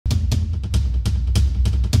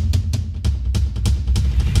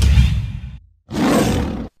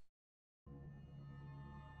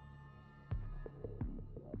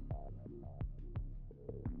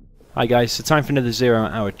Hi guys, so time for another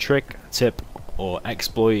 0-hour trick, tip, or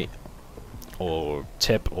exploit, or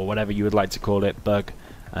tip, or whatever you would like to call it, bug.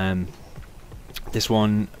 This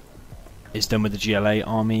one is done with the GLA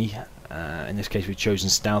army. In this case we've chosen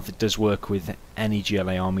stealth. It does work with any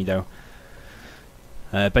GLA army though.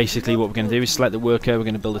 Basically what we're going to do is select the worker, we're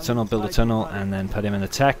going to build a tunnel, and then put him in the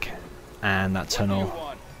tech, and that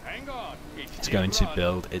tunnel is going to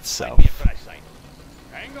build itself.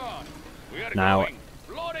 Now,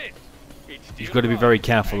 you've got to be very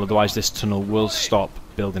careful, otherwise this tunnel will stop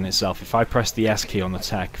building itself. If I press the S key on the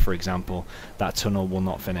tech, for example, that tunnel will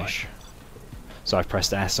not finish. So I've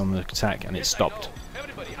pressed S on the tech and it stopped.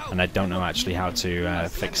 And I don't know actually how to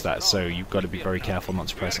fix that, so you've got to be very careful not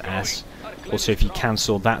to press S. Also, if you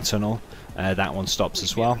cancel that tunnel, that one stops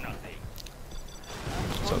as well.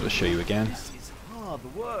 So I'll just show you again.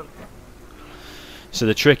 So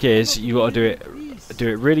the trick is, you got to do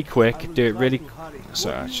it really quick, do it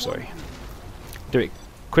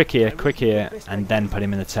quick here, and then put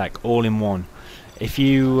him in the tech, all in one. If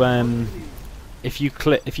you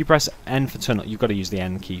press N for tunnel, you've got to use the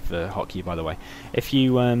N key for hotkey, by the way. If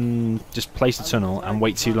you just place the tunnel and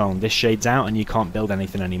wait too long, this shades out and you can't build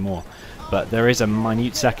anything anymore. But there is a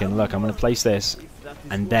minute second. Look, I'm going to place this,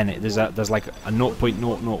 and then there's like a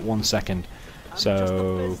 0.001 second.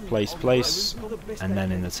 So place, and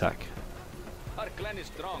then in the tech.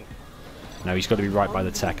 Now he's got to be right by the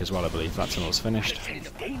tech as well, I believe. That tunnel's finished.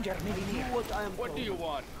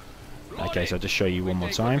 Okay, so I'll just show you one more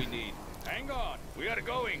time.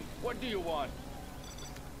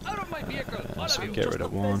 So get rid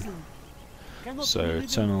of one. So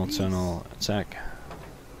tunnel, tech.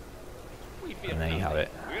 And there you have it.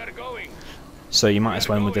 So you might as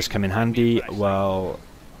well, with this come in handy. Well,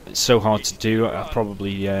 it's so hard to do. I'll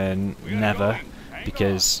probably never,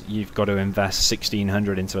 because you've got to invest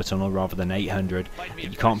 1600 into a tunnel rather than 800. You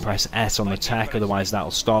can't press S on the tech, otherwise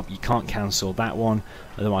that'll stop. You can't cancel that one,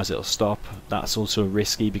 otherwise it'll stop. That's also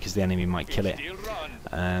risky because the enemy might kill it.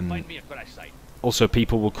 Also,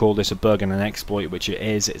 people will call this a bug and an exploit, which it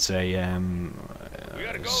is. It's a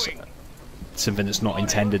something that's not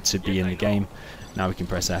intended to be in the game. Now we can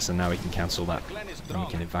press S and now we can cancel that, and we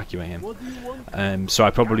can evacuate him. So I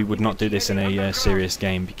probably would not do this in a serious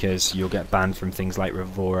game, because you'll get banned from things like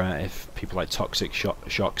Revora if people like Toxic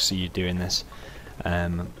Shock see you doing this.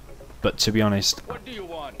 But to be honest,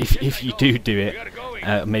 if you do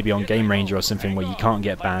it, maybe on Game Ranger or something where you can't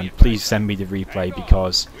get banned, please send me the replay,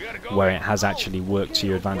 because where it has actually worked to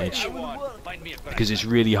your advantage. Because it's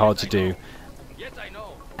really hard to do,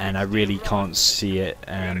 and I really can't see it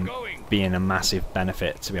being a massive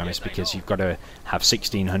benefit, to be honest, because you've got to have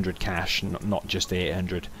 1600 cash, not just the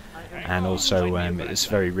 800, and also it's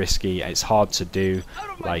very risky. It's hard to do,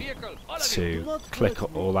 like to click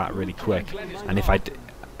all that really quick. And if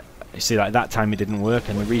you see, like that time it didn't work,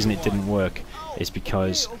 and the reason it didn't work is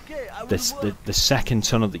because the second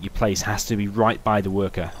tunnel that you place has to be right by the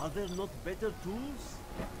worker,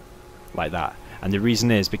 like that. And the reason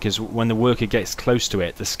is because when the worker gets close to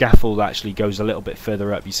it, the scaffold actually goes a little bit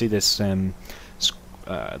further up. You see this, the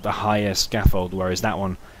higher scaffold, whereas that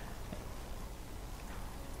one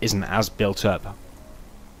isn't as built up.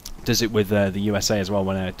 Does it with the USA as well.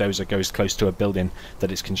 When a dozer goes close to a building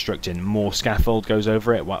that it's constructing, more scaffold goes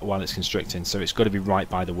over it while it's constructing. So it's got to be right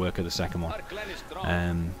by the worker, the second one.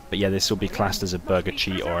 But yeah, this will be classed as a bug, a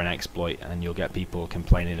cheat, or an exploit, and you'll get people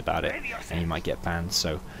complaining about it, and you might get banned.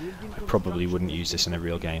 So I probably wouldn't use this in a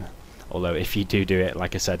real game. Although if you do it,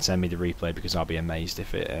 like I said, send me the replay, because I'll be amazed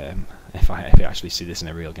if I actually see this in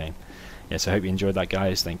a real game. Yeah, so I hope you enjoyed that,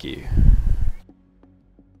 guys. Thank you.